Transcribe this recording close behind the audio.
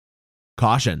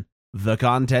Caution: the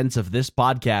contents of this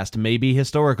podcast may be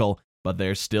historical, but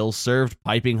they're still served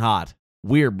piping hot.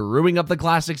 We're brewing up the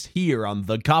classics here on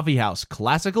the Coffee House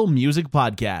Classical Music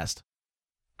Podcast.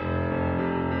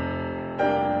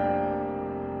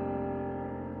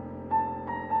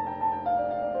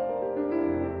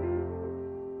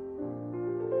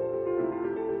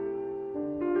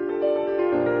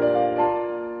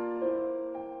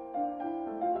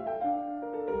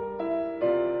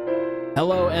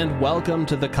 Hello and welcome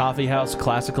to the Coffee House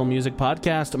Classical Music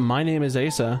Podcast. My name is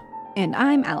Asa. And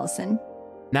I'm Allison.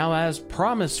 Now, as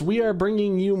promised, we are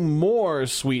bringing you more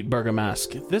sweet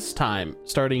Bergamasque, this time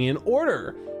starting in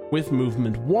order with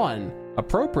Movement 1,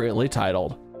 appropriately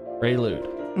titled Prelude.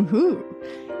 Woohoo!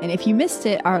 And if you missed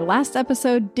it, our last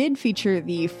episode did feature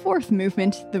the fourth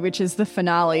movement, which is the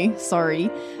finale,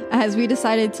 as we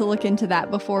decided to look into that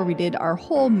before we did our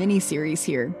whole mini-series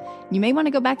here. You may want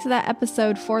to go back to that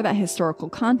episode for that historical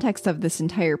context of this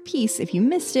entire piece if you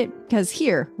missed it, because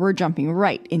here, we're jumping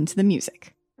right into the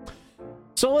music.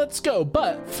 So let's go,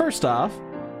 but first off,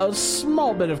 a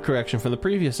small bit of correction from the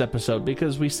previous episode,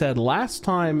 because we said last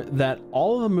time that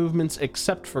all of the movements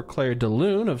except for Clair de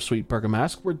Lune of Suite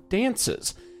Bergamasque were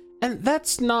dances. And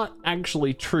that's not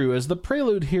actually true, as the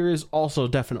prelude here is also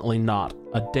definitely not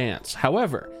a dance.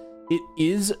 However, it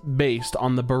is based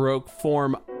on the Baroque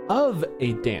form of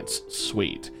a dance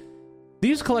suite.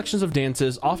 These collections of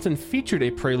dances often featured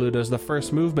a prelude as the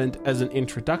first movement as an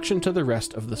introduction to the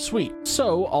rest of the suite.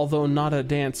 So, although not a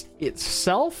dance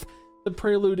itself, the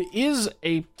prelude is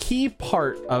a key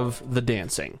part of the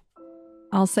dancing.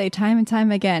 I'll say time and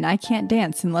time again, I can't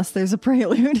dance unless there's a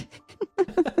prelude.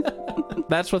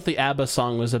 That's what the ABBA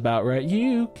song was about, right?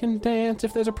 You can dance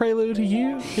if there's a prelude,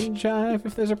 you can jive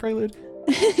if there's a prelude.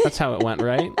 That's how it went,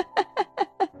 right?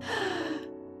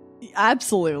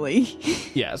 Absolutely.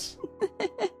 Yes.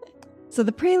 So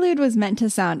the prelude was meant to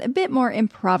sound a bit more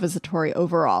improvisatory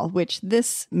overall, which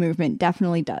this movement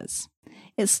definitely does.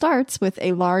 It starts with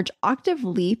a large octave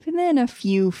leap and then a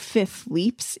few fifth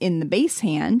leaps in the bass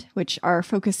hand, which are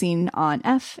focusing on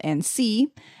F and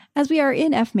C, as we are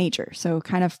in F major, so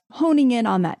kind of honing in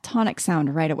on that tonic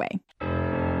sound right away.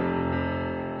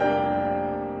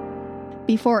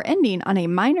 Before ending on a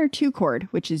minor 2 chord,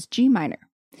 which is G minor.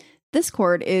 This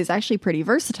chord is actually pretty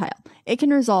versatile. It can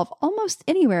resolve almost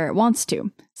anywhere it wants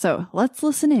to, so let's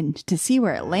listen in to see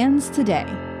where it lands today.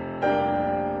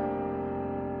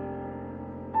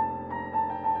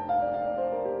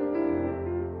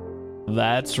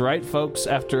 That's right, folks.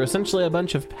 After essentially a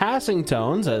bunch of passing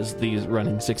tones as these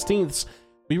running 16ths,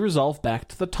 we resolve back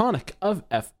to the tonic of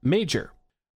F major.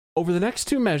 Over the next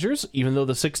 2 measures, even though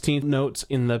the 16th notes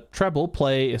in the treble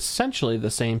play essentially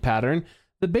the same pattern,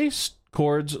 the bass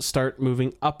chords start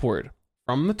moving upward.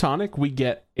 From the tonic, we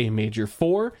get a major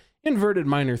 4, inverted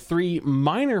minor 3,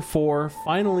 minor 4,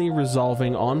 finally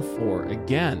resolving on 4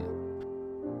 again.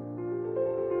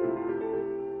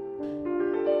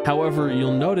 However,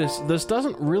 you'll notice this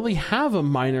doesn't really have a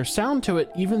minor sound to it,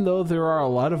 even though there are a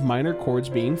lot of minor chords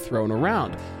being thrown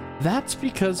around. That's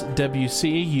because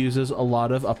Debussy uses a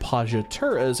lot of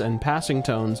appoggiaturas and passing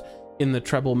tones in the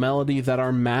treble melody that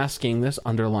are masking this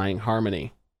underlying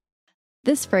harmony.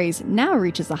 This phrase now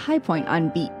reaches a high point on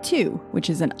beat 2, which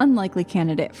is an unlikely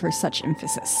candidate for such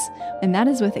emphasis, and that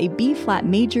is with a B-flat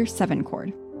major 7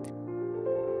 chord.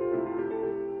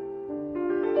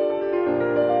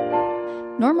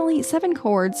 Normally, 7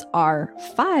 chords are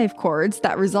 5 chords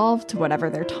that resolve to whatever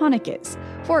their tonic is.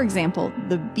 For example,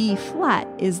 the B-flat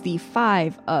is the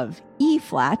 5 of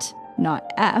E-flat,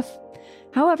 not F.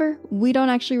 However, we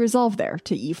don't actually resolve there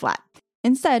to E-flat.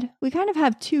 Instead, we kind of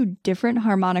have 2 different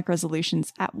harmonic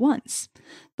resolutions at once.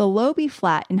 The low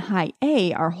B-flat and high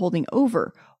A are holding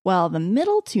over, while the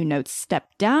middle 2 notes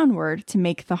step downward to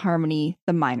make the harmony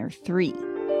the minor 3.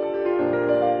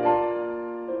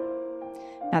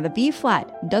 Now, the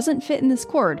B-flat doesn't fit in this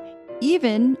chord,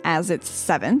 even as it's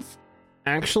 7th.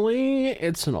 Actually,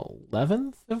 it's an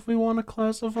 11th, if we want to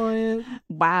classify it.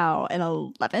 Wow, an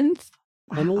 11th?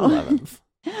 Wow. An 11th.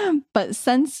 But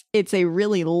since it's a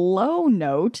really low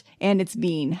note, and it's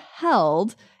being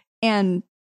held, and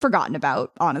forgotten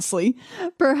about, honestly,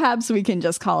 perhaps we can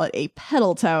just call it a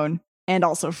pedal tone, and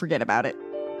also forget about it.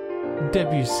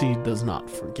 Debussy does not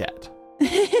forget.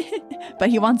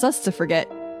 But he wants us to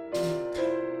forget.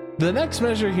 The next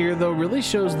measure here, though, really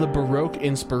shows the Baroque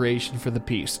inspiration for the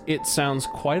piece. It sounds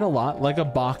quite a lot like a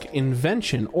Bach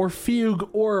invention, or fugue,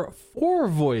 or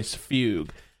 4-voice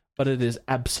fugue, but it is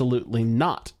absolutely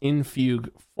not in fugue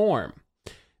form.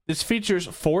 This features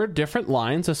 4 different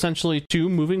lines, essentially 2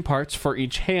 moving parts for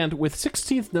each hand, with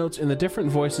 16th notes in the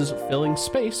different voices filling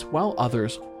space while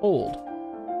others hold.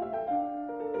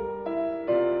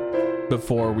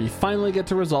 before we finally get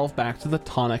to resolve back to the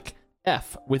tonic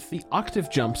F with the octave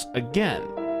jumps again.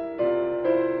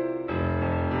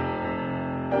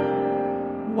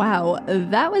 Wow,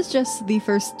 that was just the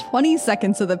first 20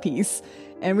 seconds of the piece,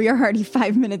 and we are already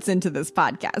 5 minutes into this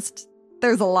podcast.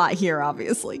 There's a lot here,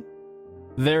 obviously.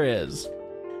 There is.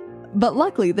 But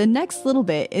luckily, the next little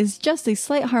bit is just a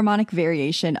slight harmonic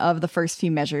variation of the first few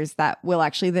measures that will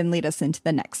actually then lead us into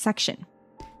the next section.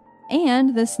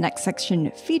 And this next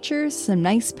section features some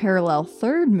nice parallel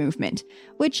third movement,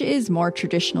 which is more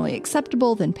traditionally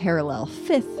acceptable than parallel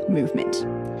fifth movement.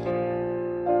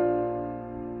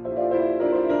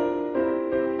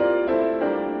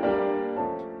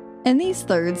 And these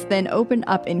thirds then open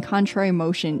up in contrary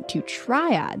motion to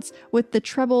triads, with the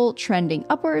treble trending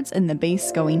upwards and the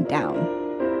bass going down.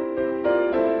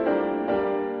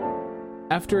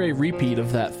 After a repeat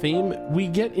of that theme, we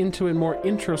get into a more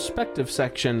introspective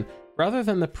section rather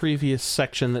than the previous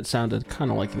section that sounded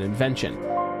kind of like an invention.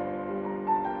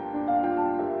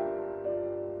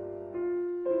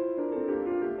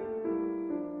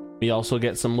 We also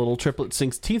get some little triplet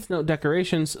syncs teeth note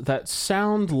decorations that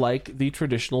sound like the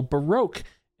traditional Baroque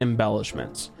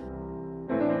embellishments.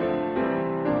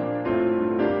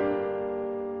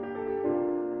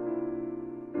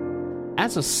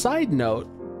 As a side note,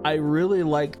 I really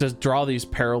like to draw these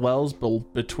parallels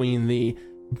between the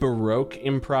Baroque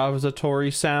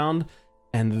improvisatory sound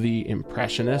and the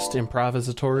Impressionist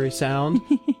improvisatory sound,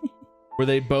 where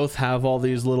they both have all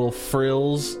these little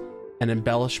frills and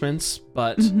embellishments,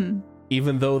 but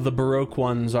even though the Baroque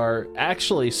ones are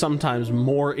actually sometimes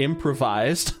more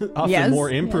improvised, often more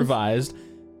improvised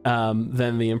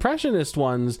than the Impressionist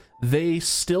ones, they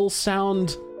still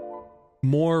sound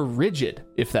more rigid,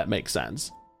 if that makes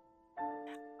sense.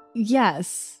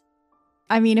 Yes.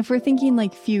 I mean, if we're thinking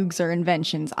like fugues or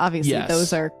inventions, obviously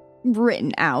those are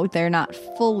written out. They're not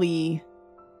fully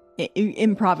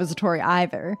improvisatory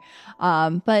either.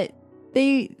 But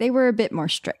they were a bit more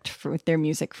strict with their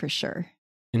music for sure.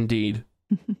 Indeed.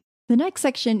 The next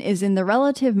section is in the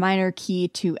relative minor key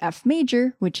to F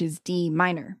major, which is D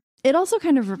minor. It also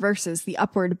kind of reverses the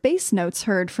upward bass notes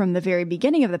heard from the very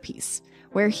beginning of the piece,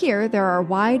 where here there are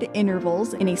wide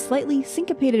intervals in a slightly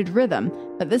syncopated rhythm,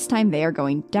 but this time they are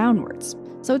going downwards.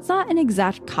 So it's not an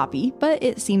exact copy, but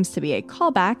it seems to be a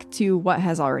callback to what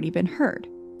has already been heard.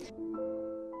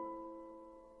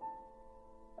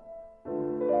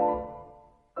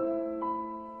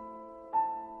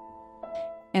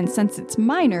 And since it's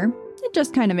minor, it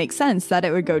just kind of makes sense that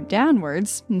it would go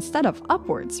downwards instead of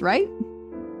upwards, right?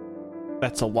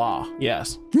 That's a law,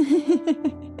 yes.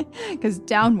 Because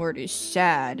downward is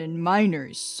sad and minor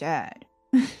is sad.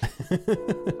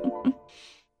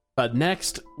 But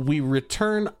next, we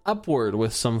return upward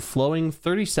with some flowing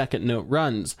 30-second note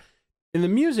runs. In the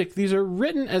music, these are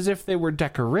written as if they were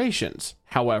decorations.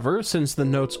 However, since the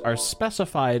notes are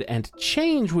specified and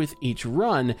change with each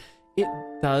run, it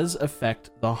does affect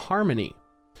the harmony.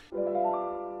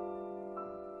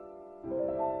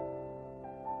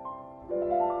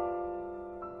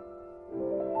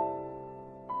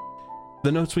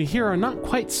 The notes we hear are not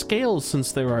quite scales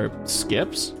since there are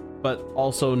skips, but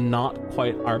also not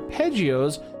quite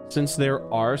arpeggios since there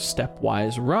are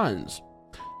stepwise runs.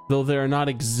 Though they are not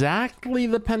exactly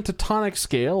the pentatonic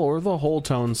scale or the whole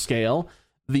tone scale,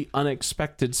 the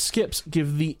unexpected skips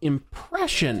give the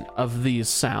impression of these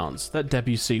sounds that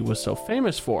Debussy was so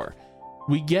famous for.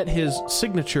 We get his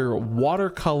signature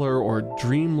watercolor or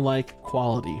dreamlike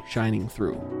quality shining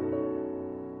through.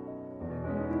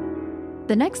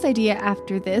 The next idea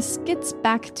after this gets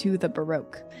back to the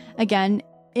Baroque, again,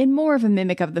 in more of a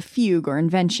mimic of the fugue or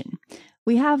invention.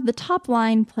 We have the top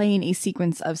line playing a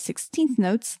sequence of 16th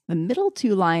notes, the middle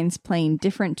two lines playing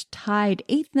different tied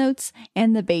 8th notes,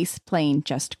 and the bass playing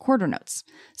just quarter notes.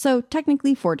 So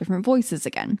technically 4 different voices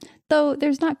again, though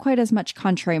there's not quite as much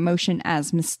contrary motion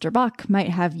as Mr. Bach might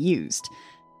have used.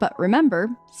 But remember,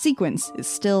 sequence is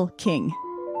still king.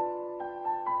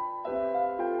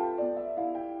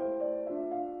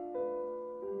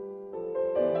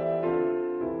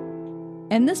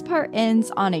 And this part ends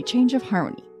on a change of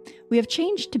harmony. We have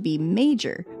changed to B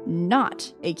major,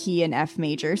 not a key in F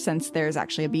major, since there's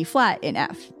actually a B flat in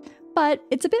F. But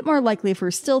it's a bit more likely if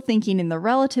we're still thinking in the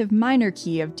relative minor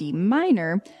key of D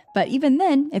minor, but even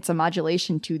then, it's a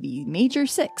modulation to the major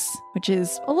 6, which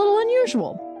is a little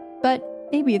unusual. But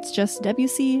maybe it's just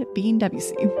Debussy being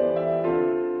Debussy.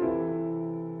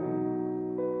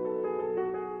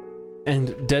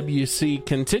 And Debussy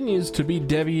continues to be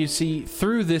Debussy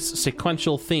through this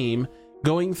sequential theme,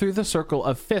 going through the circle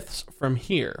of fifths from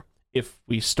here. If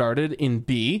we started in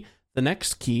B, the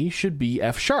next key should be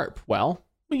F sharp. Well,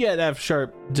 we get F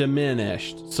sharp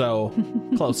diminished, so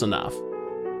close enough.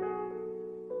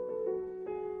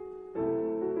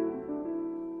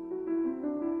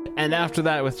 And after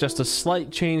that, with just a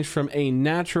slight change from A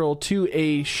natural to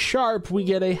A sharp, we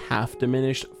get a half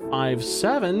diminished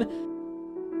 5/7.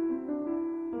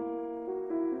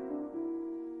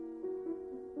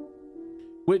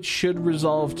 Which should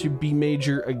resolve to B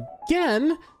major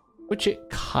again, which it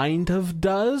kind of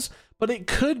does, but it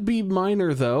could be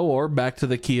minor though, or back to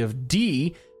the key of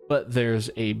D, but there's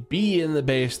a B in the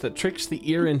bass that tricks the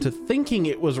ear into thinking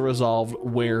it was resolved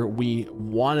where we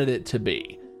wanted it to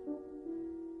be.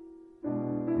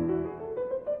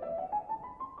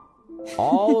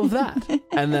 All of that.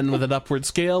 And then with an upward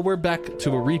scale, we're back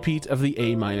to a repeat of the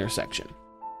A minor section.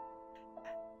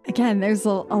 Again, there's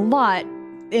a lot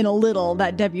in a little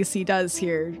that Debussy does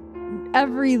here.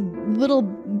 Every little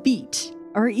beat,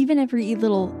 or even every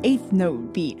little eighth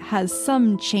note beat, has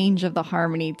some change of the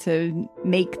harmony to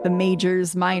make the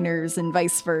majors minors and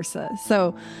vice versa.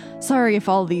 So sorry if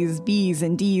all these B's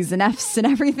and D's and F's and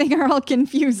everything are all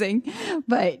confusing,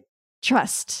 but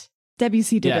trust,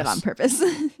 Debussy did it on purpose.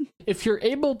 If you're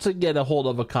able to get a hold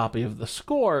of a copy of the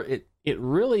score, it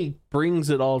really brings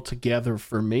it all together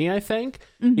for me, I think,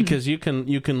 because you can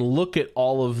look at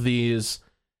all of these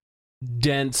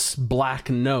dense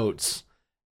black notes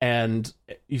and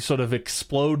you sort of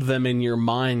explode them in your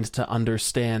mind to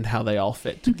understand how they all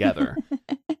fit together.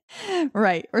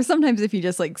 Right. Or sometimes if you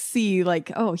just like see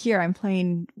like, oh, here I'm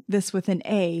playing this with an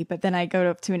A, but then I go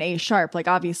up to an A sharp, like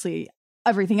obviously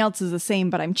everything else is the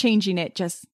same, but I'm changing it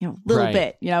just, a little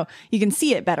bit, you can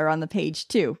see it better on the page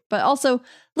too, but also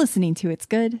listening to it's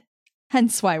good.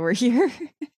 Hence why we're here.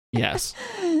 Yes.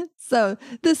 So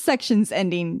this section's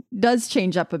ending does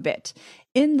change up a bit.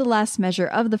 In the last measure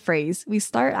of the phrase, we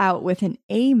start out with an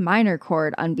A minor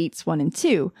chord on beats 1 and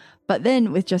 2, but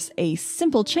then with just a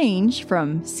simple change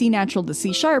from C natural to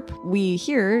C sharp, we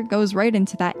hear goes right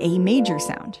into that A major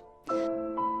sound.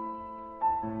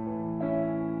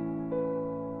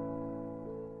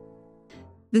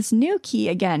 This new key,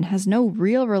 again, has no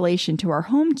real relation to our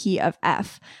home key of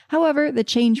F. However, the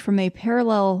change from a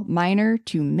parallel minor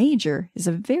to major is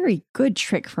a very good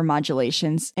trick for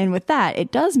modulations, and with that,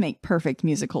 it does make perfect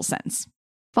musical sense.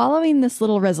 Following this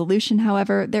little resolution,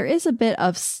 however, there is a bit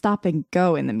of stop and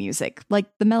go in the music,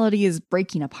 like the melody is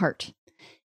breaking apart.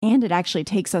 And it actually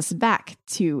takes us back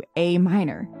to A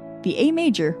minor. The A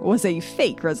major was a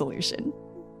fake resolution.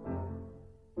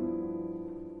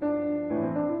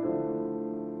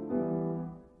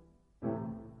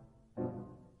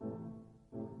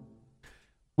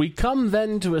 We come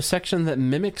then to a section that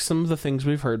mimics some of the things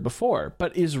we've heard before,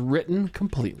 but is written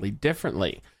completely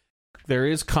differently. There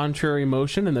is contrary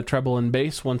motion in the treble and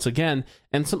bass once again,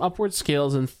 and some upward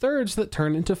scales and thirds that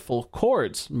turn into full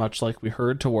chords, much like we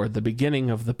heard toward the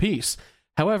beginning of the piece.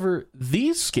 However,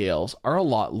 these scales are a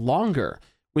lot longer,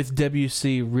 with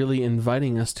Debussy really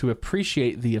inviting us to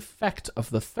appreciate the effect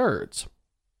of the thirds.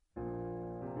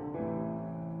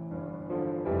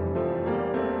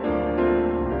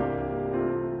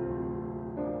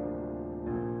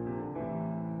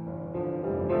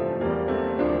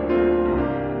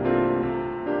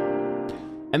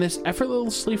 And this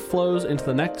effortlessly flows into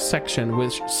the next section,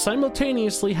 which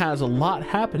simultaneously has a lot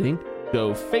happening,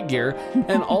 go figure,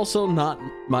 and also not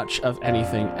much of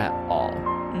anything at all.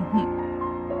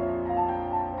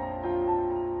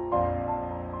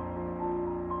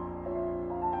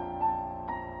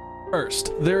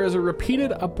 First, there is a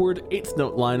repeated upward eighth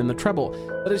note line in the treble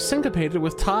that is syncopated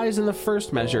with ties in the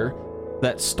first measure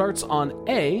that starts on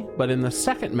A, but in the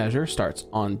second measure starts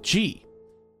on G.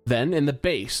 Then, in the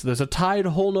bass, there's a tied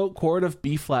whole note chord of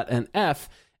B flat and F,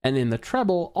 and in the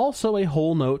treble, also a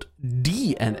whole note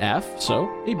D and F, so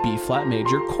a B flat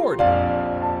major chord.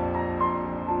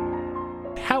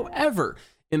 However,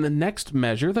 in the next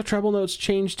measure, the treble notes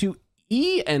change to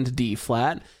E and D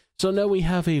flat, so now we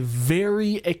have a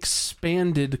very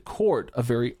expanded chord, a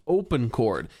very open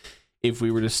chord. If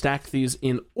we were to stack these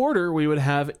in order, we would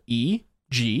have E,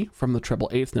 G from the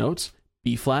treble eighth notes,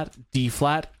 B flat, D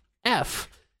flat, F.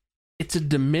 It's a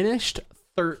diminished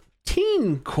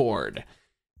 13 chord,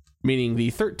 meaning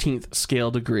the 13th scale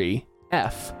degree,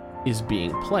 F, is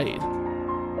being played.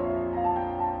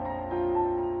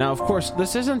 Now, of course,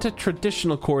 this isn't a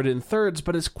traditional chord in thirds,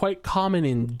 but is quite common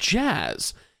in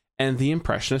jazz, and the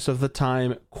Impressionists of the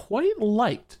time quite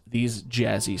liked these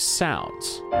jazzy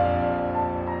sounds.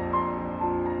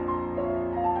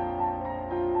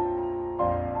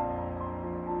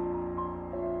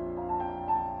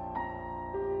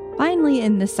 Finally,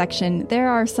 in this section, there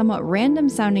are somewhat random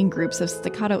sounding groups of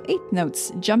staccato eighth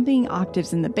notes jumping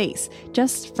octaves in the bass,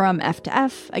 just from F to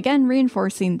F, again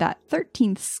reinforcing that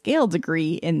 13th scale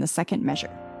degree in the second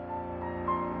measure.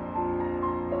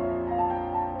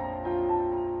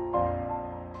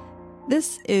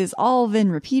 This is all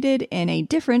then repeated in a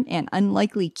different and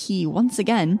unlikely key once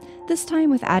again, this time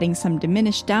with adding some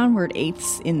diminished downward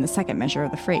eighths in the second measure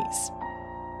of the phrase.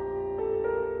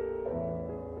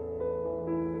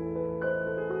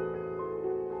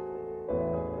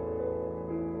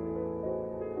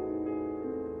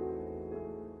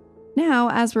 Now,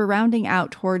 as we're rounding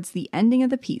out towards the ending of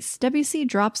the piece, Debussy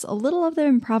drops a little of the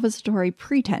improvisatory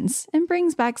pretense and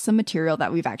brings back some material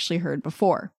that we've actually heard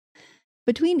before.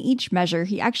 Between each measure,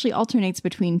 he actually alternates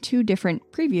between two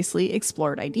different previously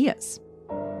explored ideas.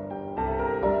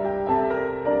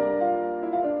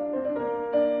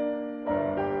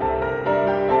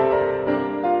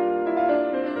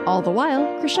 All the while,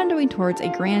 crescendoing towards a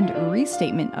grand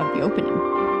restatement of the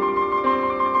opening.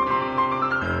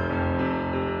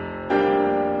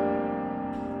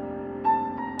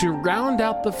 To round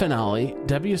out the finale,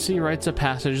 Debussy writes a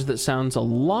passage that sounds a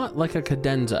lot like a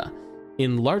cadenza.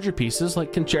 In larger pieces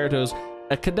like concertos,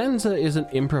 a cadenza is an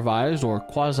improvised or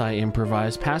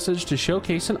quasi-improvised passage to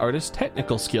showcase an artist's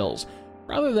technical skills,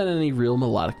 rather than any real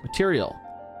melodic material.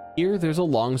 Here, there's a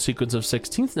long sequence of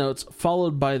 16th notes,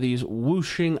 followed by these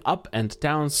whooshing up and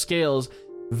down scales,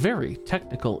 very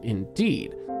technical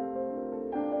indeed.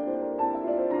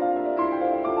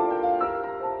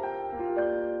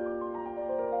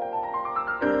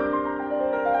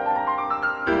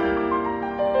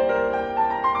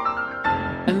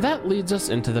 And that leads us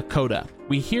into the coda.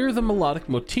 We hear the melodic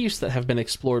motifs that have been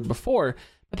explored before,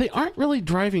 but they aren't really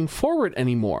driving forward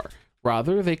anymore.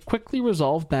 Rather, they quickly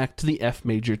resolve back to the F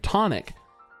major tonic.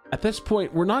 At this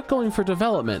point, we're not going for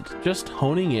development, just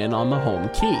honing in on the home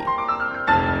key.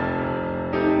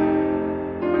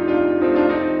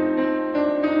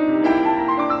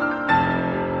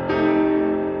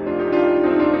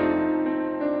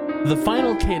 The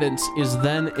final cadence is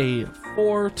then a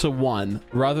 4-1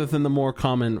 rather than the more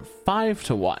common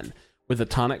 5-1, with a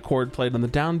tonic chord played on the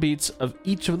downbeats of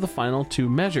each of the final two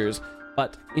measures,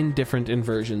 but in different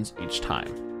inversions each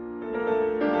time.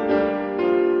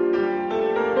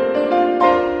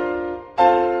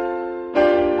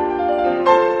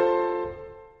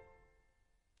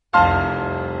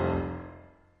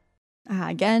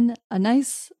 Again, a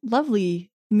nice,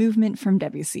 lovely movement from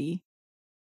Debussy.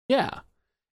 Yeah.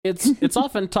 It's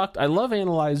often talked, I love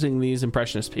analyzing these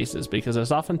impressionist pieces because it's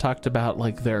often talked about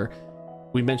like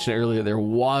we mentioned earlier, their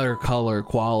watercolor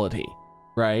quality,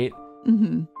 right?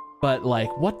 Mm-hmm. But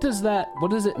like, what does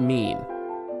it mean?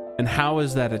 And how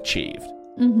is that achieved?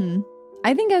 Mm-hmm.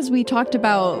 I think as we talked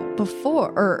about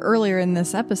before, or earlier in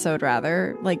this episode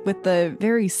rather, like with the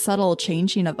very subtle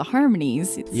changing of the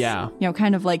harmonies, it's,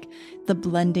 kind of like the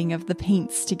blending of the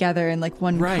paints together and like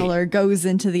one color goes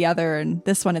into the other. And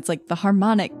this one, it's like the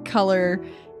harmonic color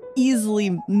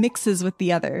easily mixes with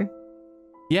the other.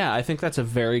 Yeah, I think that's a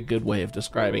very good way of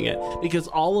describing it because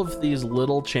all of these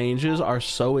little changes are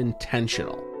so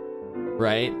intentional,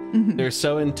 right? Mm-hmm. They're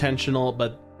so intentional,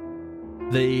 but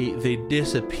they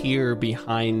disappear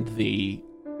behind the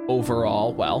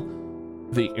overall,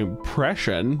 the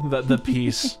impression that the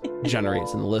piece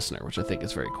generates in the listener, which I think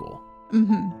is very cool.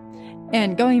 Mm-hmm.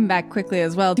 And going back quickly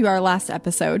as well to our last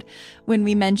episode, when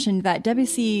we mentioned that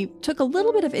Debussy took a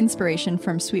little bit of inspiration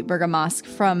from Suite Bergamasque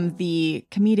from the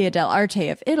Commedia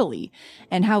dell'arte of Italy,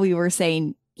 and how we were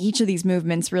saying each of these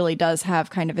movements really does have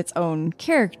kind of its own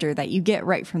character that you get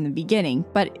right from the beginning,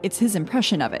 but it's his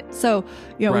impression of it. So,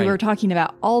 we were talking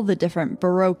about all the different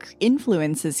Baroque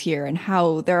influences here and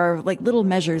how there are like little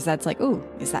measures that's like, oh,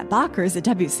 is that Bach or is it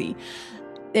Debussy?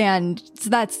 And so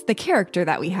that's the character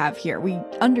that we have here. We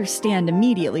understand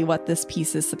immediately what this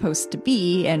piece is supposed to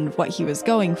be and what he was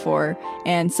going for.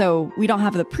 And so we don't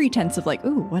have the pretense of like,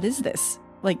 ooh, what is this?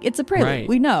 Like, it's a prelude,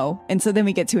 we know. And so then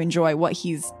we get to enjoy what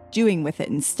he's doing with it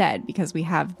instead because we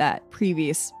have that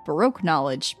previous Baroque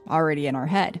knowledge already in our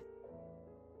head.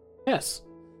 Yes.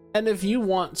 And if you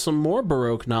want some more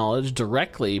Baroque knowledge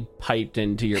directly piped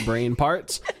into your brain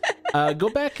parts, go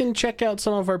back and check out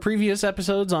some of our previous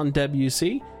episodes on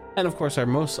Debussy, and of course our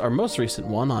most recent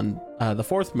one on the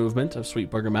fourth movement of Suite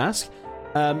Bergamasque.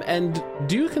 And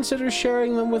do consider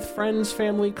sharing them with friends,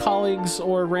 family, colleagues,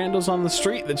 or randos on the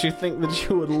street that you think that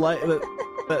you would like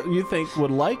that you think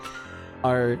would like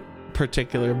our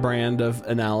particular brand of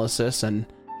analysis and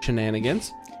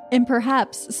shenanigans. And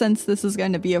perhaps, since this is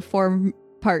going to be a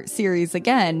part series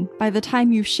again, by the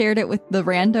time you've shared it with the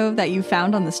rando that you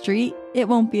found on the street, it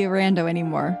won't be a rando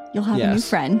anymore. You'll have a new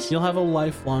friend. You'll have a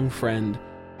lifelong friend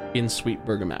in Sweet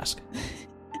Bergamasque.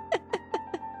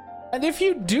 And if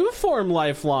you do form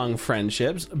lifelong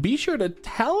friendships, be sure to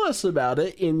tell us about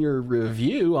it in your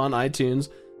review on iTunes,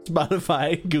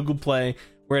 Spotify, Google Play,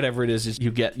 wherever it is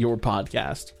you get your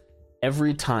podcast.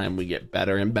 Every time we get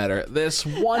better and better. This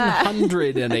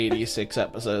 186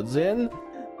 episodes in.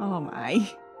 Oh my.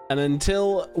 And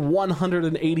until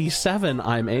 187,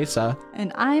 I'm Asa.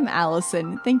 And I'm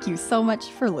Allison. Thank you so much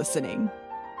for listening.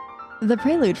 The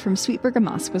Prelude from Sweet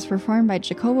Bergamasque was performed by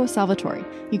Jacopo Salvatore.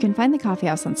 You can find The Coffee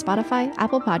House on Spotify,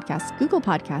 Apple Podcasts, Google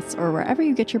Podcasts, or wherever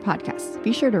you get your podcasts.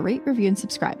 Be sure to rate, review, and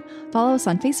subscribe. Follow us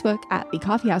on Facebook at The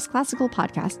Coffee House Classical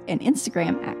Podcast and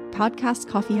Instagram at Podcast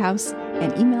Coffee House,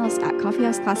 and email us at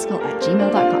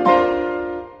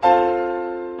coffeehouseclassical@gmail.com.